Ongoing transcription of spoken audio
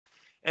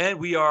And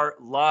we are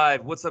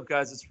live. What's up,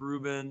 guys? It's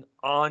Ruben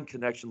on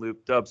Connection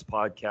Loop, Dub's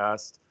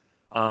podcast.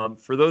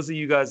 For those of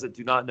you guys that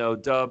do not know,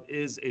 Dub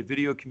is a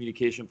video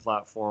communication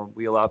platform.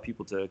 We allow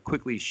people to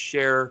quickly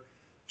share,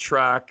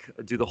 track,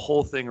 do the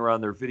whole thing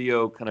around their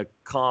video, kind of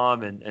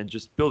comm and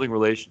just building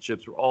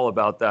relationships. We're all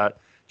about that.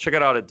 Check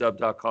it out at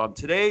dub.com.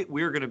 Today,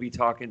 we're going to be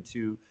talking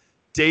to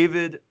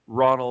David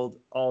Ronald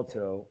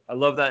Alto. I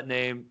love that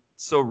name.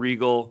 So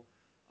regal.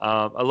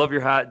 I love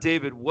your hat.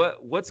 David,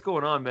 what's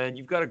going on, man?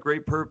 You've got a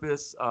great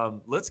purpose.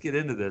 Let's get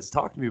into this.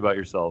 Talk to me about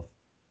yourself.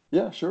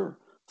 Yeah, sure.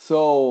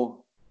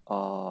 So,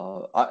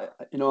 I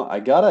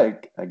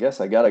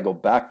guess I gotta go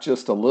back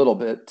just a little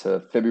bit to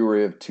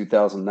February of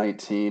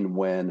 2019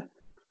 when,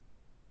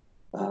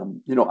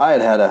 I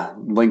had a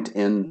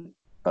LinkedIn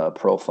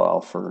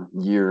profile for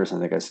years. I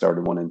think I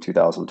started one in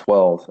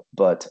 2012,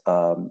 but,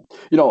 I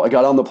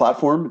got on the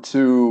platform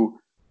to,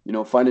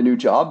 find a new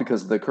job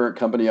because the current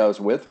company I was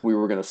with, we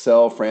were going to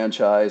sell,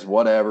 franchise,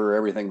 whatever,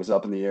 everything was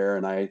up in the air.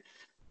 And I,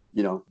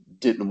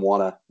 didn't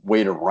want to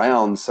wait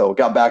around. So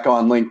got back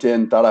on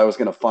LinkedIn, thought I was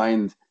going to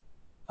find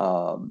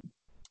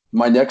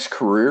my next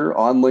career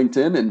on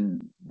LinkedIn.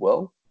 And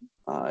well,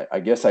 I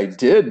guess I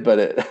did, but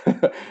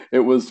it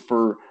was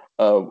for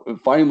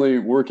finally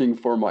working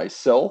for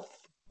myself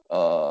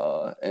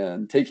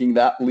and taking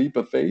that leap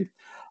of faith.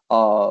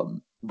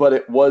 But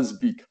it was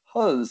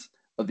because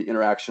of the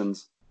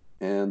interactions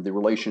and the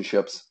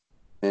relationships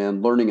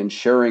and learning and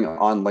sharing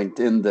on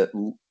LinkedIn that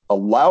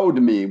allowed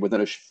me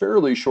within a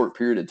fairly short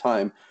period of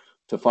time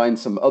to find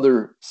some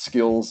other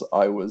skills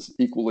I was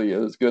equally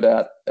as good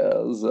at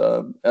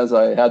as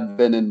I had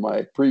been in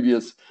my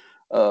previous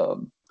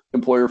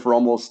employer for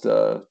almost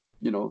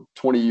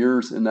 20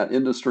 years in that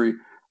industry.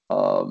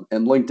 And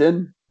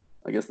LinkedIn,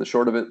 I guess the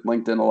short of it,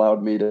 LinkedIn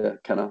allowed me to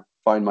kind of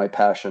find my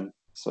passion.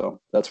 So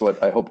that's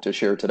what I hope to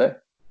share today.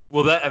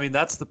 Well,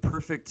 that's the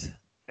perfect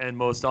and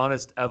most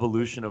honest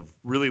evolution of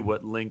really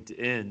what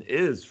LinkedIn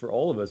is for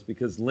all of us,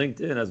 because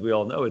LinkedIn, as we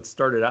all know, it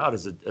started out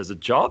as a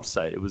job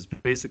site. It was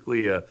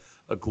basically a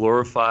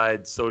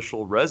glorified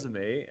social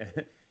resume,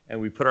 and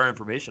we put our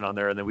information on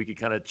there, and then we could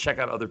kind of check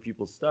out other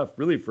people's stuff,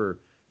 really for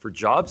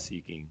job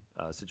seeking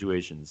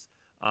situations.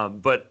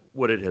 But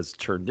what it has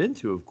turned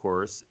into, of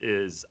course,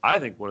 is I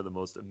think one of the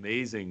most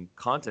amazing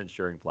content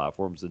sharing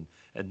platforms and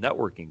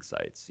networking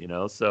sites.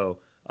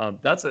 So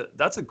that's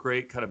a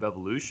great kind of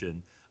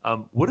evolution.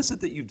 What is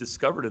it that you've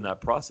discovered in that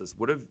process?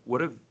 What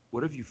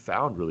have you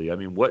found, really? I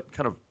mean, what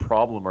kind of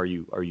problem are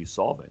you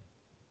solving?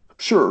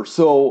 Sure.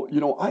 So,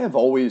 I have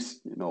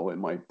always, in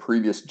my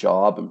previous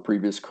job and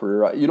previous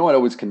career, I'd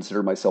always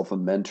consider myself a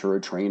mentor, a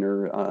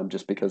trainer,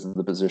 just because of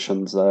the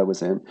positions that I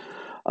was in.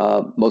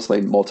 Mostly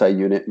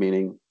multi-unit,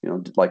 meaning,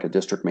 like a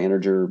district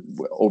manager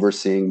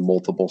overseeing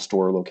multiple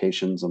store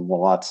locations and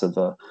lots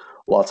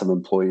of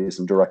employees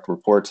and direct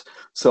reports.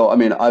 So, I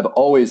mean, I've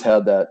always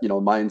had that,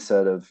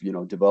 mindset of,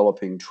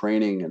 developing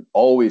training and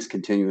always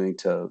continuing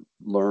to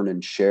learn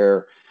and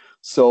share.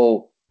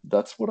 So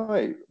that's what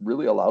I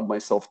really allowed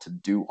myself to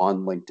do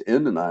on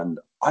LinkedIn. And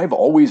I've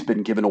always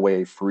been giving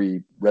away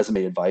free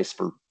resume advice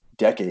for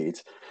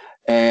decades.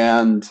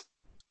 And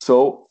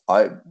so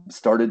I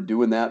started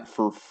doing that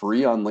for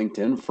free on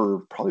LinkedIn for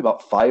probably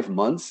about 5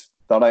 months.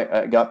 Thought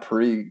I got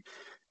pretty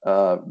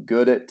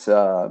good at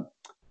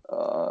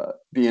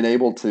being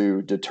able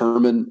to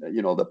determine,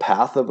 the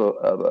path of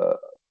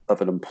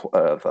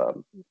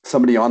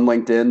somebody on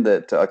LinkedIn,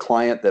 that a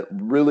client that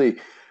really,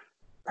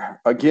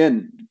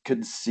 again,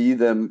 could see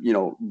them,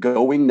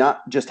 going,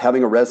 not just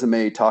having a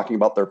resume talking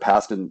about their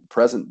past and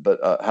present, but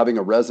having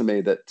a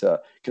resume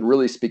that can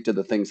really speak to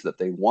the things that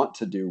they want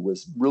to do,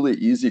 was really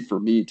easy for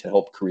me to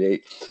help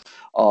create.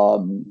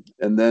 And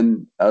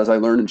then as I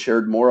learned and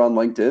shared more on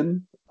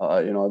LinkedIn,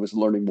 I was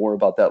learning more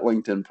about that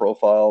LinkedIn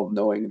profile,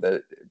 knowing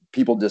that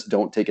people just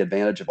don't take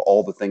advantage of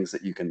all the things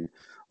that you can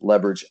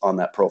leverage on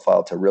that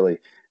profile to really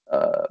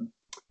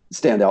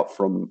stand out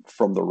from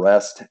the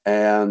rest.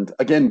 And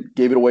again,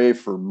 gave it away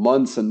for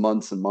months and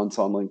months and months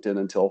on LinkedIn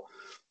until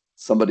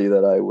somebody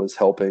that I was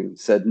helping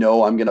said,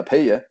 "No, I'm going to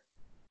pay you."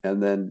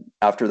 And then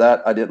after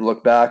that, I didn't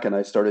look back, and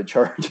I started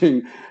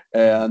charging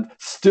and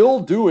still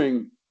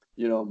doing,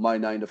 my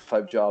 9 to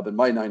 5 job. And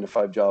my 9 to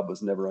 5 job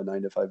was never a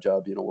 9 to 5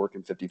 job,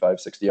 working 55,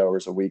 60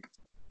 hours a week,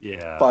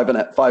 Yeah. five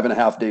and a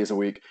half days a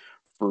week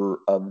for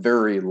a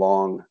very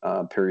long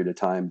period of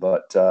time.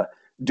 But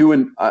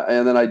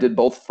and then I did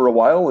both for a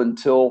while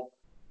until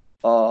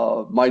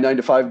my 9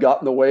 to 5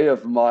 got in the way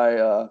of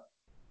my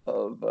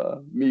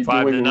me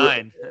 5 doing to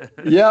 9.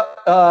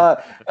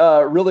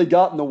 really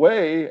got in the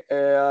way,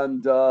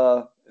 and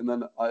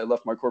then I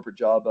left my corporate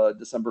job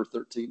December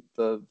 13th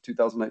of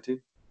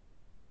 2019.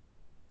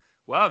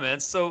 Wow, man.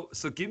 So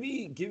give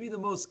me the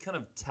most kind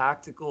of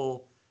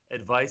tactical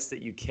advice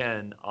that you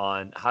can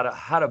on how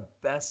to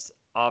best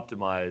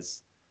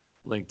optimize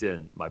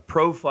LinkedIn, my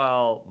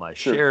profile, my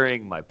Sure.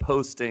 sharing, my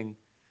posting.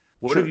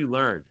 What have Sure. you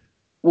learned?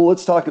 Well,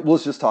 let's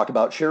just talk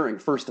about sharing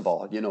first of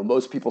all.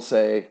 Most people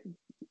say,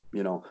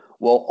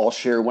 well, I'll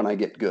share when I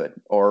get good,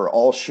 or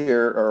I'll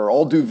share, or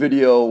I'll do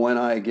video when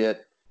I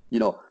get,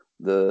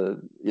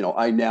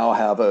 I now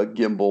have a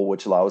gimbal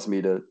which allows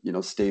me to,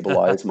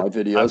 stabilize my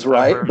videos, I've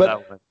right? heard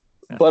that one.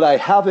 Yeah. But I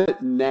have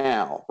it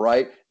now,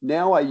 right?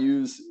 Now I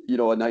use,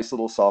 a nice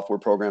little software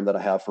program that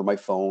I have for my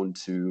phone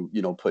to,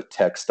 put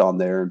text on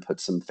there and put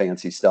some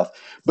fancy stuff.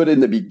 But in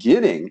the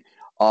beginning,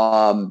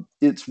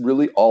 it's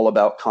really all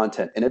about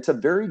content. And it's a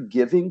very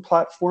giving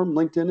platform,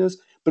 LinkedIn is,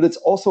 but it's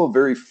also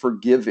very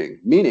forgiving,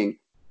 meaning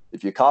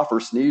if you cough or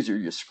sneeze or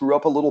you screw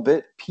up a little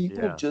bit,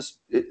 people Yeah. just,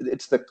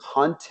 it's the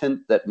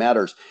content that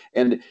matters.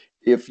 And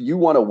if you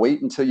want to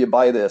wait until you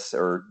buy this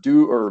or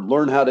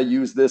learn how to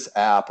use this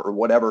app or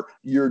whatever,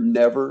 you're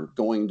never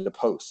going to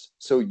post.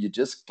 So you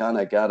just kind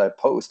of got to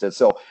post it.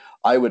 So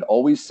I would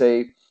always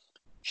say,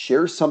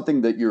 share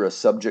something that you're a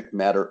subject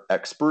matter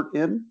expert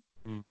in,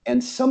 Mm.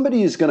 and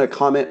somebody is going to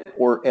comment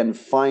and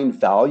find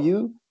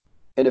value.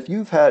 And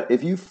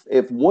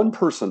if one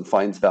person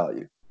finds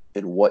value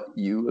in what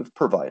you have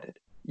provided,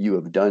 you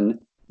have done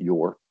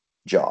your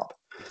job.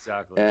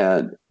 Exactly.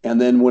 And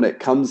then when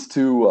it comes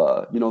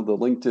to the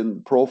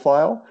LinkedIn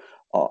profile,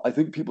 I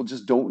think people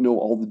just don't know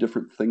all the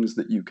different things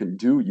that you can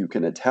do. You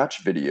can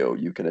attach video,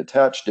 you can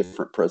attach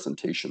different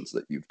presentations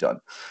that you've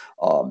done.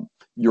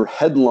 Your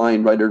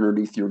headline right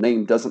underneath your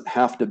name doesn't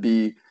have to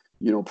be,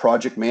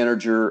 project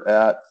manager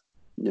at,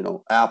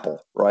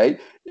 Apple, right?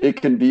 It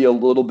can be a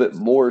little bit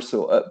more.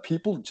 So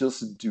people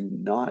just do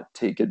not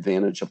take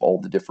advantage of all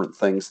the different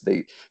things.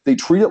 They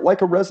treat it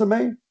like a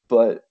resume,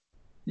 but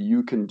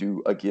you can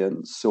do,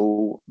 again,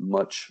 so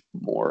much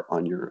more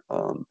on your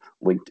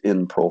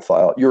LinkedIn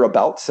profile. Your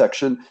about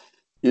section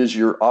is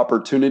your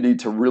opportunity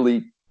to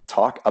really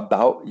talk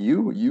about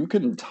you. You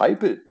can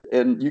type it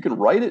and you can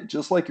write it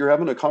just like you're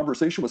having a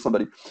conversation with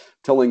somebody,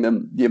 telling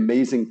them the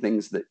amazing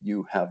things that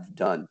you have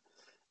done.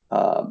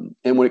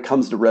 And when it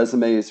comes to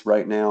resumes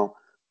right now,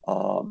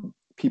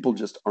 people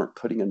just aren't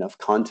putting enough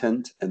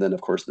content. And then,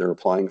 of course, they're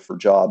applying for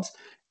jobs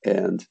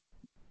and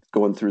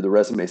going through the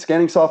resume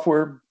scanning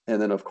software,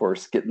 and then, of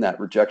course, getting that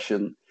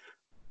rejection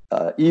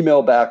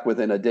email back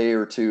within a day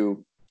or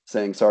two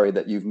saying, sorry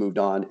that you've moved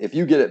on. If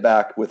you get it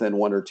back within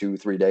 1 or 2,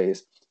 3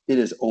 days, it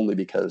is only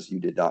because you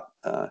did not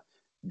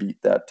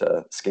beat that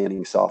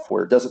scanning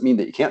software. It doesn't mean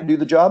that you can't do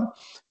the job.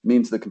 It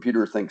means the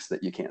computer thinks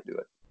that you can't do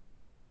it.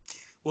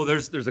 Well,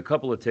 there's a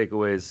couple of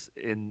takeaways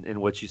in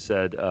what you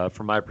said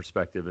from my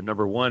perspective, and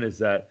number one is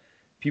that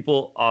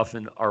people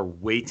often are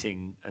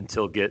waiting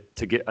until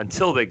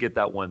they get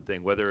that one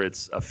thing, whether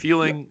it's a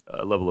feeling,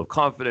 a level of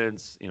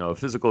confidence, a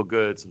physical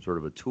good, some sort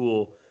of a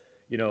tool.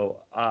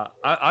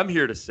 I'm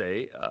here to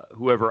say,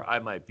 whoever I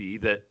might be,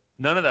 that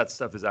none of that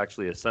stuff is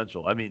actually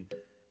essential. I mean,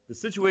 the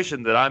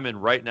situation that I'm in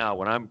right now,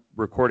 when I'm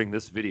recording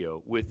this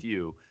video with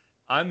you,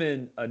 I'm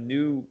in a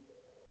new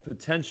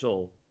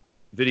potential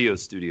video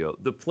studio.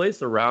 The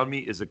place around me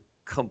is a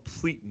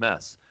complete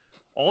mess.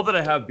 All that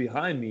I have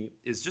behind me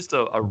is just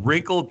a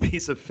wrinkled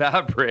piece of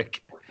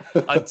fabric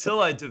until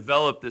I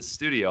develop this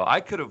studio. I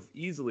could have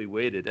easily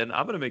waited, and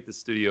I'm going to make the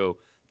studio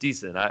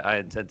decent. I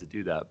intend to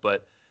do that.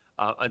 But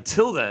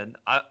until then,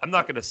 I'm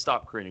not going to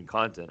stop creating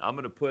content. I'm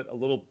going to put a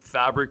little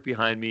fabric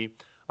behind me.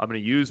 I'm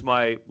going to use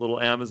my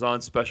little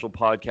Amazon special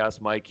podcast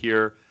mic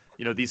here,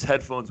 these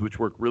headphones, which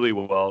work really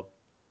well.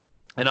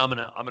 And I'm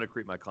gonna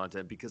create my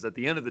content, because at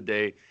the end of the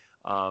day,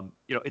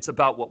 it's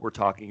about what we're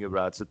talking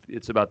about.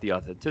 It's about the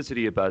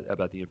authenticity,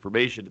 about the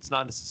information. It's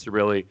not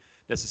necessarily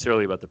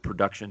about the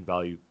production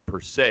value per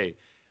se.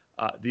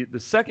 The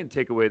second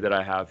takeaway that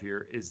I have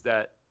here is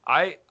that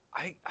I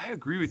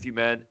agree with you,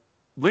 man.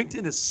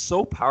 LinkedIn is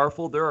so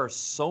powerful. There are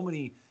so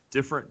many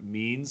different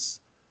means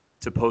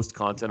to post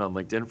content on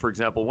LinkedIn. For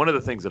example, one of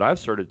the things that I've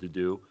started to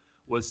do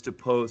was to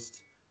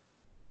post.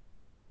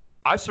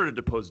 I started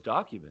to post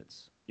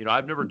documents.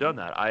 I've never done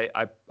that.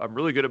 I'm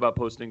really good about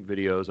posting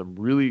videos. I'm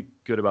really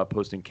good about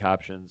posting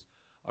captions.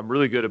 I'm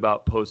really good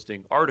about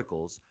posting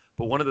articles.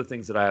 But one of the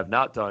things that I have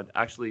not done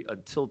actually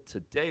until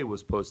today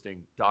was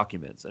posting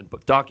documents. And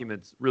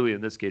documents really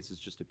in this case is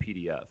just a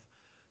PDF.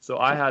 So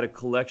I had a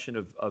collection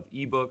of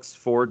ebooks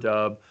for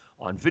Dub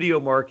on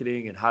video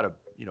marketing and how to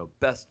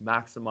best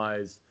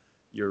maximize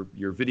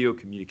your video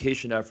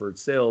communication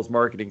efforts, sales,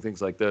 marketing,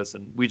 things like this.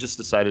 And we just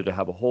decided to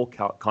have a whole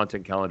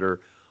content calendar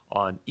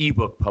on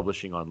ebook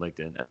publishing on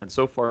LinkedIn, and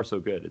so far so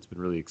good. It's been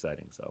really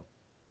exciting. So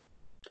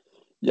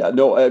yeah,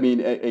 no, I mean,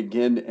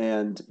 again,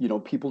 and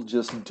people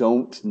just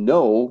don't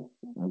know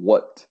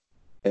what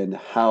and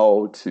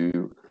how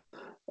to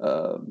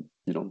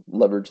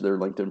leverage their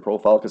LinkedIn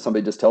profile, because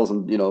somebody just tells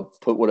them,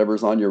 put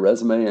whatever's on your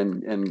resume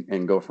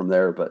and go from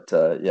there. But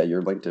yeah,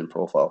 your LinkedIn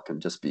profile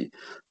can just be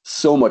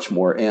so much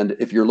more. And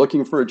if you're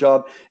looking for a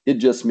job, it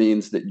just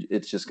means that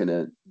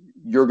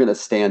you're gonna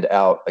stand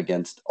out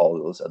against all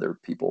of those other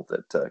people,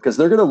 that because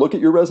they're gonna look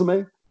at your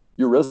resume.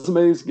 Your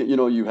resumes,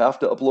 you have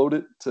to upload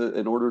it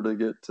in order to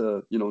get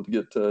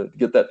to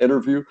get that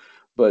interview.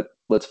 But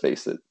let's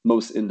face it,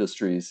 most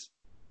industries,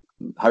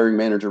 hiring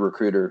manager,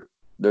 recruiter,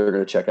 they're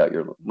going to check out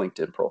your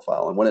LinkedIn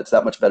profile. And when it's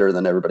that much better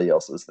than everybody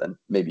else's, then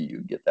maybe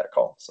you get that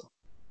call. So,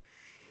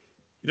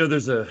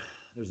 there's a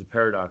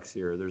paradox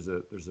here. There's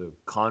a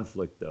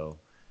conflict though.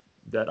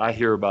 that I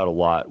hear about a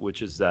lot,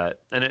 which is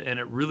that, and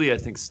it really, I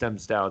think,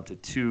 stems down to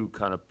two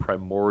kind of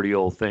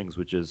primordial things,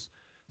 which is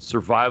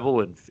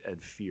survival and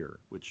fear,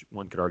 which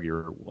one could argue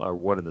are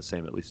one and the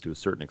same, at least to a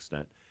certain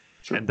extent.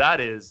 Sure. And that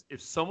is, if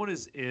someone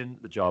is in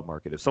the job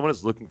market, if someone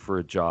is looking for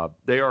a job,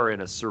 they are in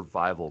a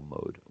survival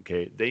mode.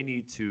 Okay. They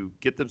need to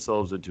get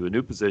themselves into a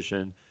new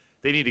position.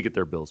 They need to get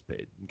their bills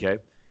paid. Okay.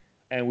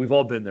 And we've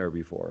all been there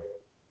before.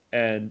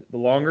 And the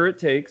longer it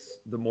takes,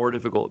 the more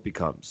difficult it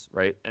becomes,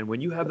 right? And when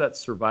you have that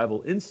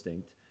survival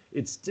instinct,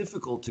 it's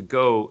difficult to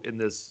go in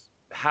this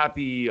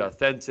happy,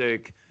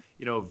 authentic,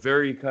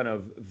 very kind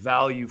of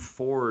value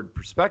forward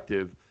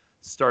perspective,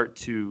 start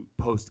to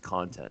post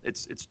content.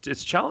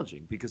 It's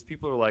challenging because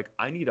people are like,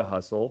 I need a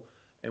hustle.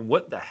 And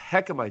what the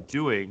heck am I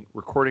doing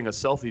recording a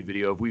selfie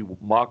video of we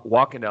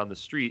walking down the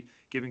street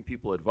giving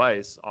people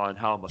advice on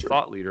how I'm a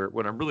thought leader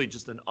when I'm really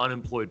just an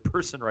unemployed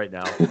person right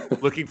now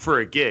looking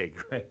for a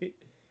gig, right?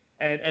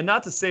 And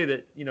not to say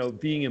that,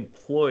 being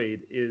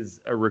employed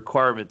is a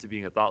requirement to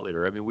being a thought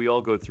leader. I mean, we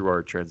all go through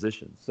our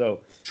transitions.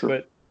 So,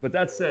 Sure. but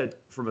that said,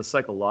 from a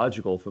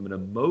psychological, from an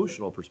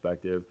emotional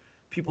perspective,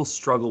 people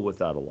struggle with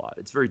that a lot.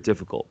 It's very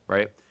difficult,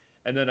 right?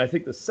 And then I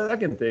think the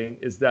second thing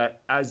is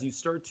that as you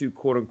start to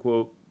quote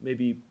unquote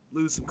maybe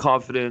lose some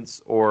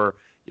confidence or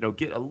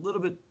get a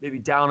little bit maybe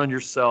down on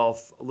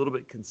yourself, a little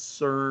bit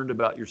concerned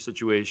about your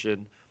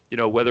situation,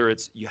 whether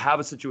it's you have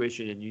a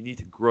situation and you need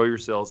to grow your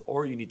sales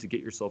or you need to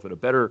get yourself in a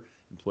better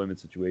employment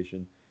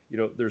situation,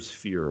 there's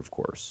fear, of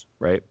course,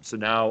 right? So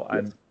now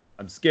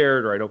I'm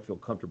scared or I don't feel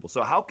comfortable.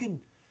 So how can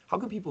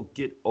people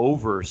get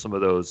over some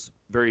of those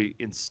very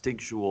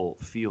instinctual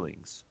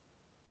feelings?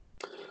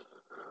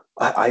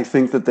 I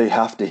think that they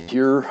have to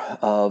hear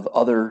of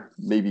other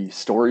maybe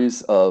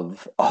stories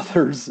of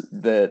others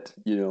that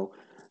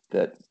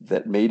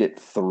that made it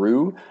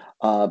through.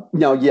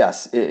 Now,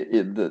 yes,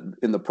 in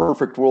the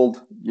perfect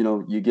world,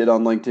 you get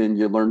on LinkedIn,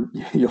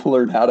 you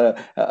learn how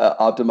to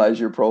optimize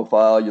your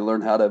profile, you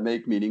learn how to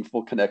make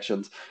meaningful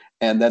connections,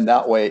 and then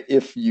that way,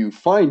 if you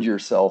find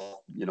yourself,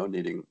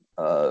 needing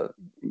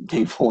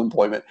gainful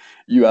employment,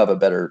 you have a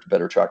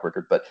better track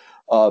record. But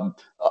um,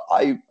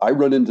 I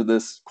run into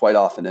this quite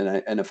often,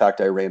 and in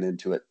fact, I ran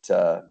into it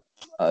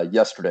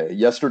yesterday.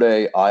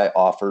 Yesterday, I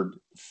offered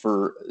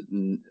for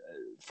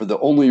the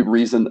only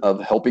reason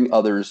of helping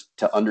others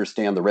to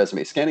understand the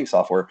resume scanning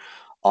software.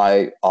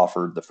 I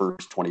offered the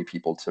first 20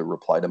 people to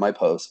reply to my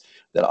post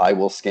that I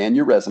will scan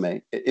your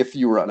resume if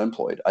you were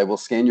unemployed. I will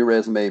scan your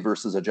resume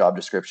versus a job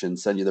description,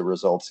 send you the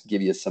results,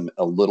 give you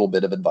a little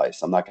bit of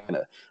advice. I'm not going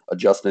to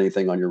adjust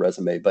anything on your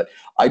resume, but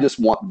I just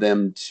want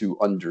them to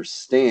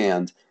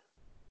understand.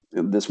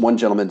 This one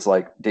gentleman's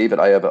like, David,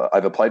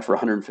 I've applied for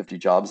 150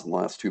 jobs in the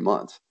last 2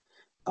 months,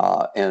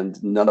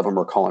 and none of them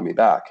are calling me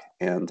back.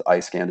 And I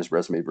scanned his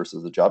resume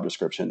versus the job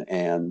description,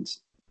 and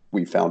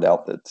we found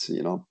out that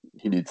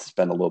he needs to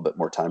spend a little bit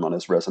more time on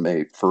his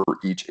resume for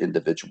each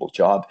individual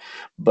job.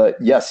 But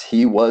yes,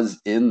 he was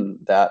in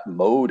that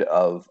mode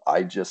of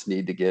I just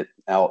need to get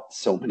out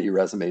so many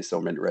resumes,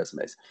 so many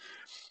resumes.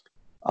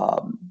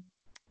 Um,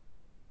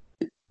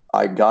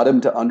 I got him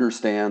to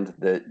understand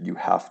that you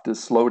have to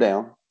slow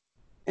down,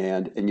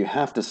 and you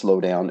have to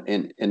slow down.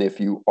 And if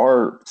you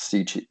are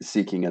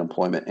seeking an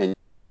employment, and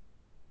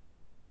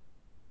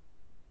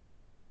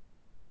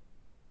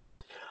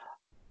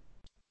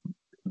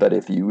but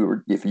if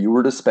you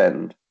were to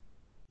spend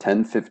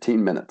 10,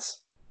 15 minutes,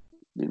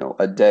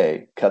 a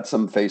day, cut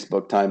some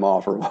Facebook time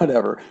off or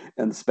whatever,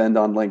 and spend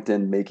on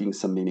LinkedIn making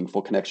some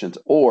meaningful connections.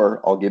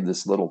 Or I'll give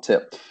this little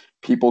tip.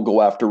 People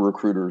go after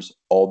recruiters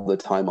all the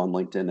time on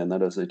LinkedIn, and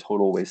that is a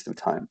total waste of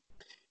time.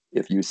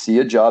 If you see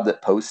a job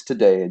that posts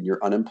today and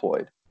you're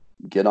unemployed,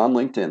 get on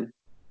LinkedIn,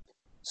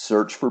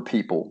 search for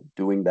people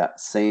doing that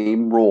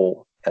same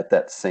role at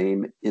that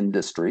same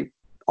industry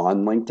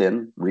on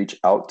LinkedIn, reach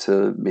out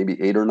to maybe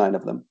 8 or 9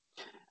 of them,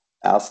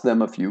 ask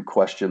them a few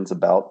questions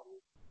about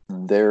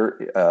their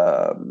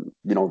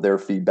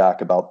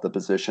feedback about the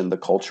position, the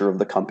culture of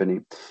the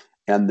company,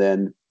 and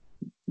then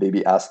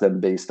maybe ask them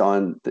based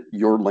on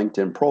your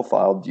LinkedIn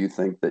profile, do you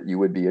think that you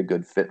would be a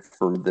good fit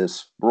for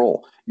this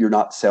role? You're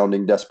not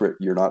sounding desperate.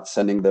 You're not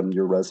sending them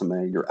your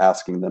resume. You're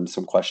asking them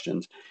some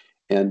questions.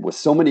 And with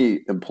so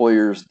many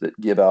employers that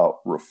give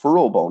out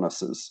referral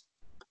bonuses,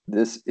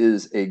 this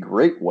is a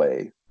great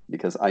way,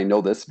 because I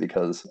know this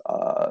because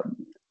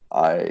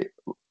I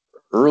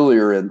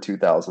earlier in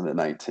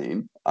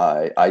 2019,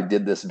 I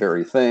did this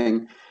very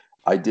thing.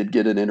 I did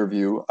get an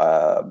interview.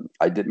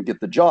 I didn't get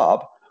the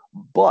job,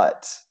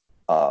 but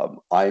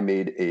I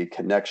made a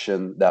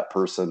connection. That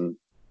person,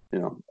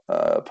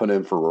 put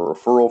in for a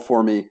referral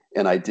for me,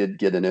 and I did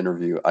get an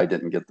interview. I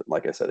didn't get,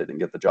 like I said, I didn't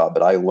get the job,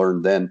 but I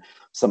learned then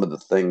some of the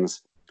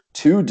things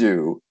to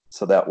do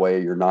so that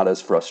way you're not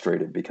as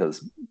frustrated.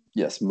 Because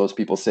yes, most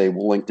people say,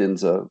 well,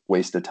 LinkedIn's a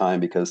waste of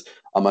time because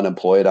I'm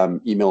unemployed. I'm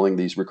emailing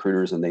these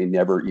recruiters and they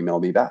never email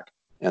me back,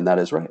 and that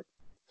is right,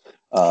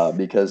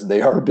 because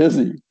they are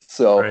busy.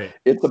 So Right.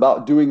 it's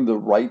about doing the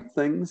right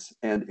things,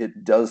 and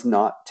it does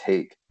not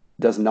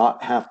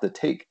have to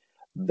take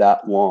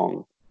that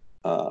long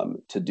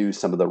to do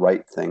some of the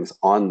right things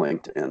on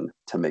LinkedIn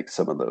to make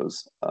some of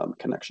those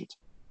connections.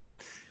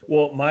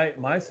 Well,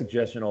 my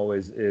suggestion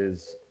always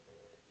is,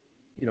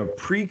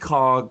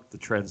 precog the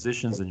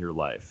transitions in your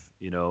life,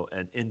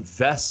 and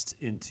invest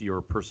into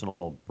your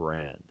personal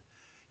brand.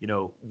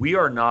 We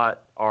are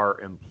not our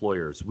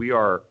employers. We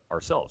are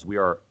ourselves. We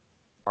are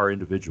our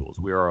individuals.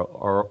 We are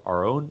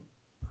our own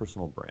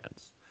personal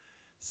brands.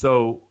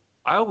 So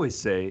I always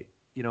say,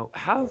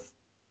 have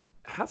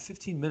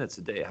 15 minutes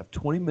a day, have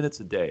 20 minutes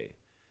a day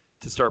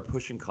to start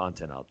pushing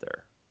content out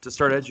there, to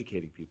start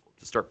educating people,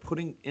 to start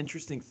putting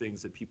interesting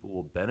things that people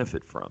will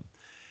benefit from.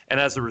 And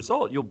as a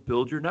result, you'll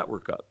build your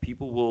network up.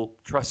 People will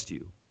trust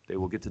you. They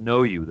will get to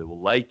know you. They will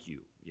like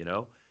you,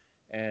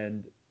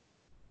 And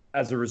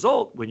as a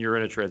result, when you're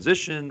in a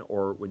transition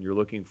or when you're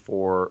looking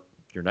for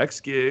your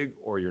next gig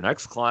or your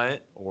next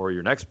client or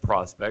your next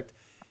prospect,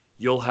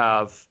 you'll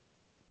have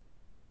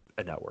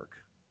a network,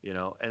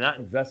 and that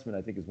investment,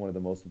 I think, is one of the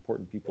most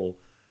important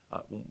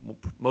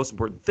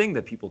thing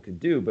that people can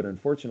do. But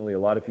unfortunately, a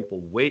lot of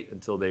people wait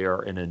until they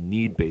are in a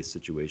need-based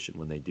situation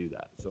when they do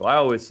that. So I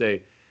always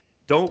say,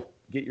 don't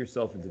get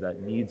yourself into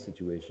that need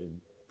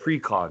situation,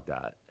 precog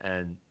that,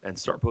 and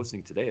start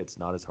posting today. It's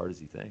not as hard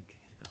as you think.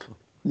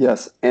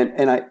 Yes,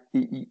 and I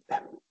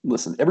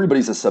listen.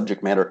 Everybody's a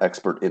subject matter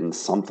expert in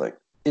something,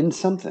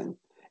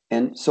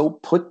 and so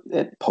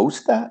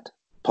post that.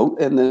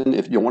 And then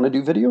if you want to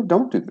do video,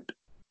 don't do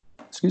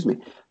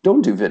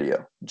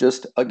video.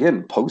 Just,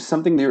 again, post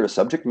something that you're a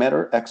subject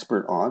matter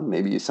expert on,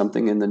 maybe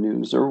something in the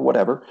news or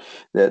whatever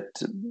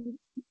that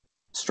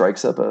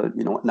strikes up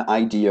an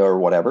idea or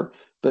whatever,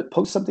 but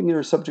post something you're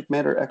a subject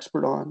matter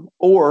expert on.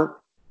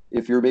 Or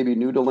if you're maybe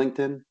new to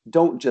LinkedIn,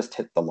 don't just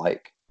hit the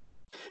like.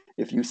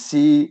 If you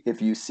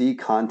see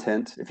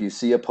content, if you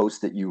see a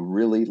post that you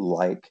really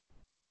like,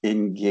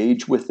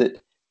 engage with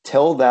it.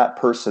 Tell that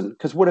person,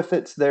 because what if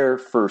it's their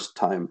first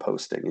time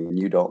posting and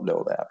you don't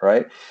know that,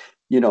 right?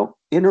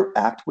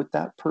 Interact with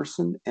that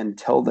person and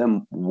tell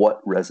them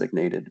what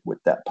resonated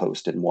with that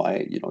post and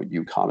why,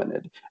 you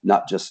commented,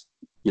 not just,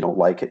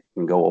 like it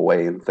and go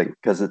away and think,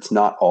 because it's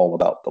not all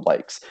about the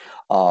likes.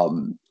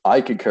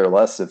 I could care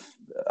less if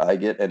I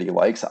get any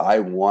likes. I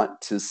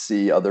want to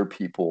see other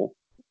people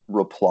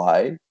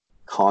reply,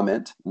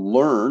 comment,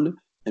 learn,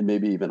 and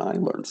maybe even I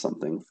learned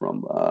something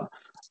from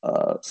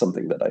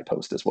something that I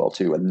post as well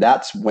too. And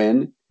that's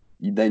when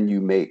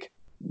you make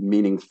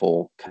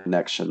meaningful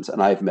connections.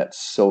 And I've met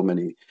so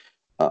many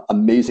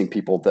amazing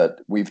people that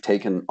we've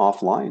taken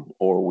offline,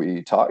 or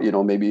we talk,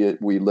 maybe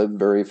we live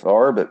very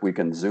far, but we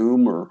can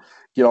Zoom or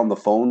get on the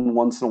phone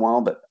once in a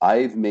while. But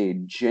I've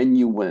made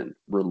genuine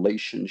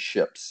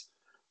relationships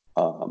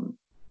from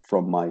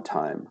my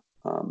time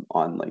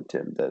on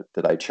LinkedIn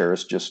that I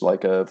cherish, just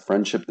like a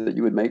friendship that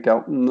you would make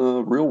out in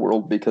the real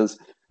world, because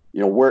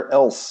where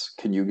else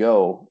can you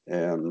go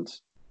and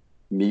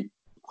meet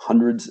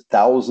hundreds,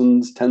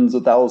 thousands, tens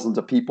of thousands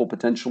of people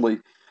potentially,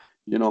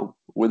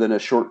 within a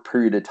short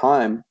period of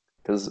time?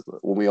 Because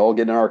when we all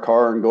get in our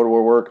car and go to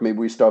our work, maybe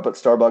we stop at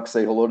Starbucks,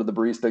 say hello to the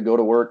barista, go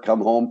to work,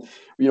 come home,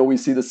 we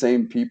see the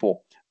same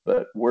people.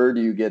 But where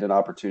do you get an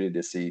opportunity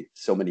to see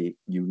so many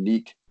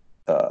unique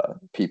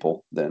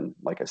people than,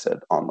 like I said,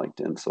 on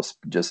LinkedIn? So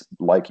just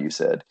like you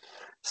said,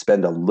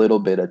 spend a little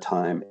bit of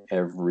time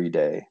every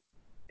day,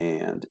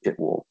 and it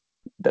will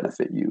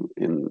benefit you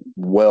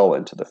well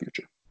into the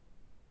future.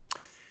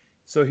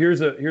 So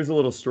here's a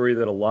little story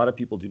that a lot of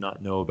people do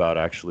not know about,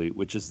 actually,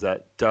 which is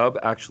that Dub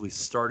actually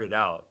started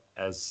out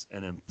as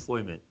an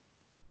employment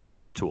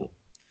tool.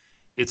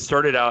 It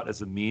started out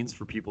as a means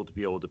for people to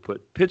be able to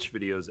put pitch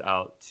videos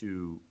out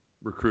to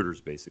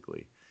recruiters,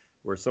 basically,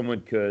 where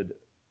someone could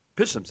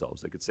pitch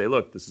themselves. They could say,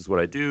 look, this is what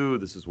I do,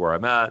 this is where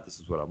I'm at, this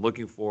is what I'm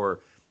looking for,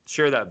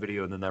 share that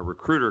video, and then that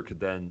recruiter could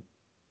then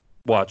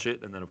watch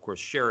it and then, of course,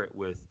 share it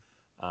with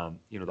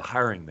the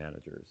hiring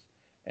managers.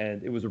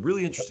 And it was a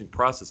really interesting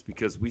process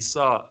because we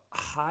saw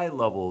high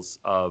levels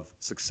of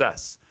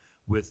success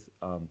with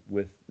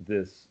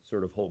this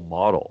sort of whole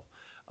model.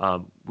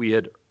 We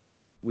had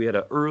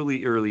an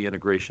early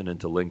integration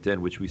into LinkedIn,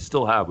 which we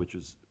still have, which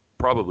is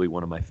probably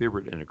one of my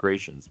favorite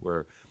integrations,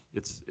 where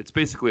it's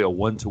basically a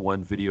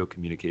one-to-one video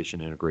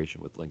communication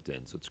integration with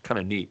LinkedIn. So it's kind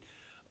of neat.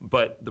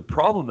 But the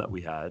problem that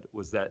we had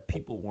was that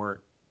people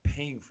weren't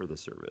paying for the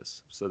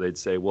service. So they'd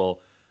say,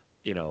 well,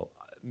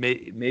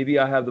 maybe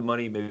I have the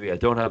money, maybe I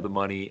don't have the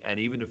money. And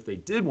even if they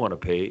did want to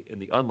pay, in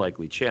the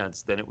unlikely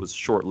chance, then it was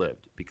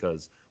short-lived,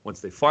 because once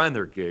they find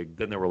their gig,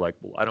 then they were like,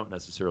 well, I don't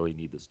necessarily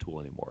need this tool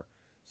anymore.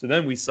 So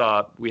then we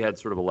had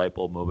sort of a light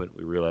bulb moment.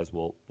 We realized,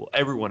 well,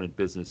 everyone in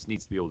business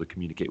needs to be able to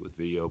communicate with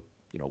video,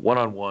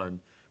 one-on-one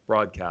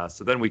broadcast.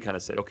 So then we kind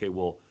of said, okay,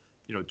 well,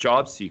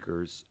 job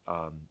seekers,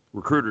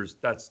 recruiters,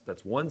 that's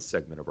one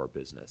segment of our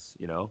business,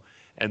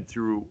 and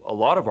through a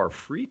lot of our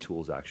free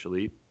tools,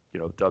 actually,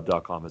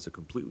 dub.com is a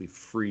completely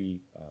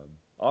free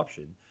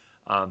option.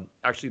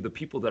 Actually, the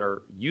people that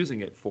are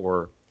using it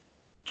for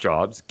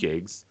jobs,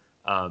 gigs,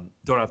 don't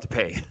have to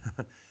pay.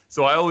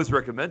 So I always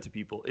recommend to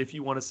people, if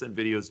you want to send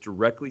videos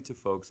directly to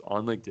folks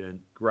on LinkedIn,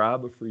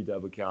 grab a free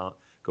Dub account,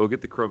 go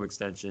get the Chrome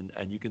extension,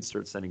 and you can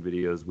start sending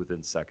videos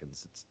within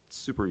seconds. It's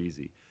super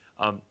easy.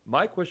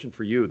 My question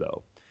for you,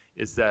 though,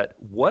 is that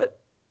what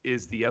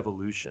is the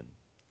evolution?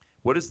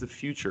 What is the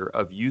future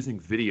of using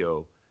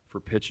video for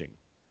pitching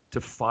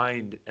to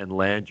find and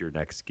land your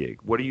next gig?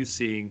 What are you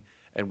seeing,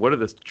 and what are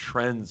the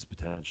trends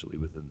potentially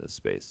within this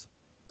space?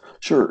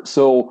 Sure.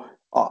 So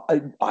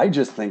I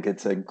just think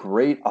it's a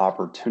great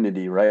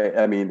opportunity, right?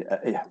 I mean,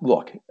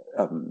 look,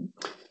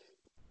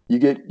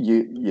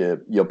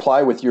 you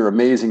apply with your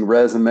amazing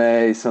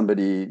resume,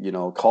 somebody,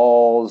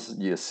 calls,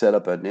 you set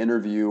up an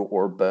interview,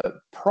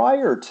 but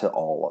prior to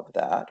all of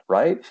that,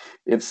 right?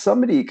 If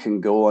somebody can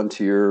go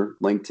onto your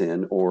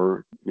LinkedIn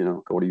or,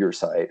 go to your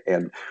site,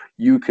 and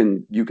you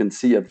can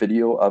see a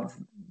video of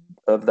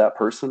that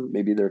person.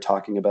 Maybe they're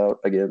talking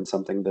about, again,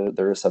 something that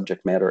they're a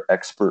subject matter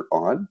expert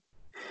on.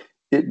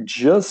 It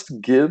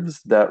just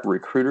gives that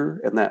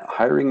recruiter and that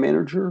hiring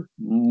manager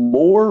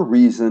more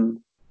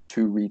reason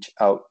to reach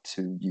out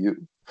to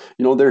you.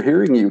 They're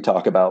hearing you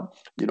talk about,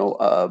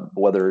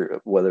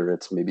 whether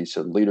it's maybe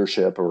some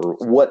leadership or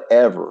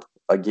whatever,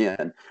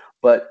 again,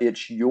 but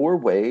it's your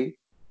way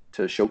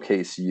to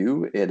showcase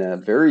you in a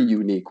very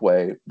unique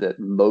way that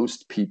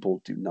most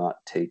people do not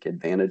take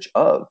advantage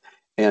of.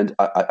 And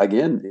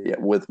again,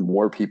 with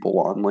more people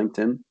on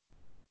LinkedIn,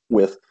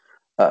 with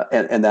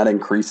and that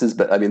increases,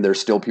 but I mean, there's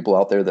still people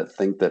out there that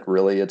think that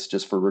really it's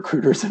just for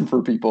recruiters and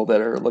for people that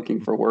are looking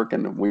for work.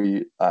 And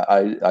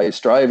I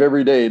strive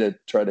every day to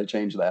try to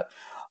change that.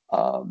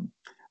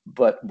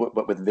 But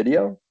with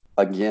video,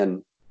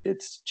 again,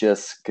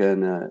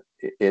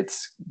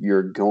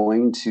 you're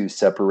going to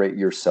separate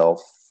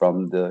yourself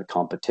from the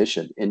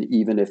competition. And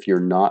even if you're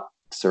not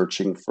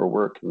searching for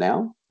work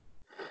now,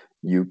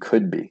 you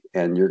could be,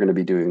 and you're going to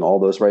be doing all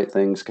those right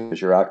things because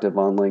you're active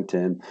on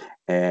LinkedIn.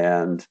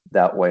 And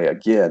that way,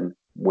 again,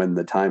 when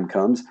the time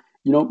comes,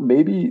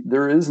 maybe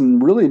there isn't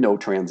really no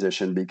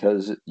transition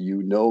because,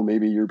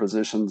 maybe your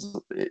positions,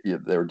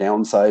 they're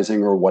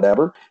downsizing or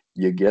whatever.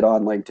 You get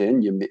on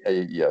LinkedIn,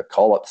 you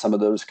call up some of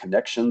those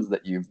connections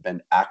that you've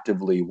been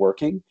actively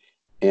working,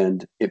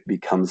 and it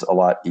becomes a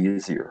lot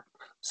easier.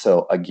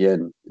 So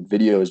again,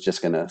 video is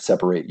just going to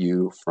separate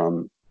you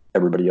from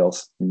everybody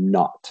else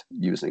not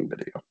using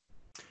video.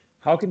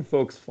 How can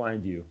folks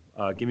find you?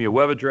 Give me a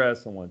web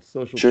address. I want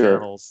social Sure.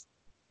 channels.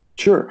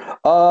 Sure.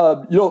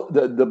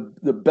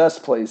 The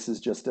best place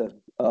is just to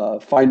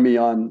find me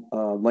on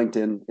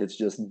LinkedIn. It's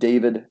just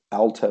David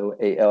Alto,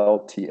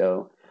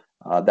 Alto.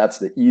 That's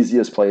the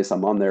easiest place.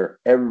 I'm on there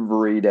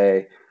every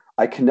day.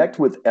 I connect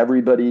with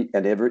everybody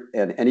and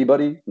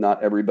anybody.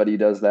 Not everybody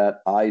does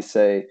that. I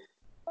say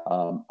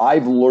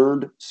I've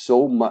learned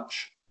so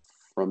much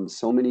from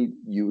so many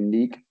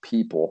unique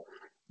people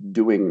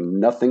doing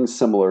nothing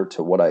similar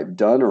to what I've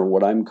done or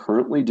what I'm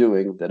currently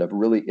doing that have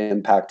really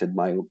impacted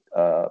my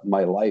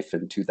life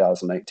in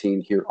 2019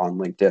 here on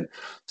LinkedIn.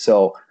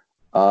 So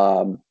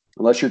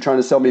unless you're trying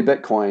to sell me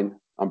Bitcoin,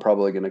 I'm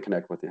probably going to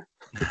connect with you.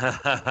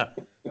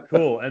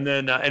 Cool. And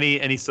then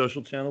any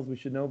social channels we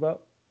should know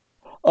about?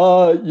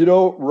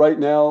 Right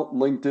now,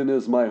 LinkedIn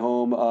is my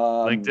home.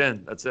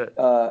 LinkedIn, that's it.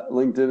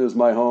 LinkedIn is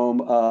my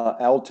home.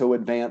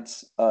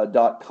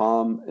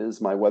 AltoAdvance.com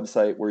is my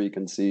website where you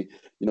can see,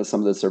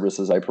 some of the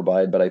services I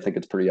provide, but I think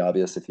it's pretty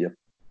obvious if you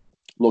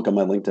look on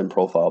my LinkedIn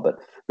profile, but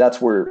that's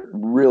where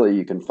really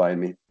you can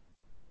find me.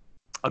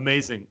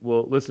 Amazing.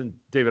 Well, listen,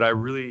 David, I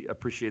really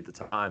appreciate the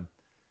time.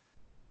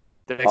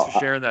 Thanks for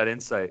sharing that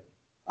insight.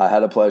 I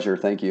had a pleasure.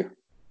 Thank you.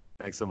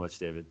 Thanks so much,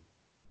 David.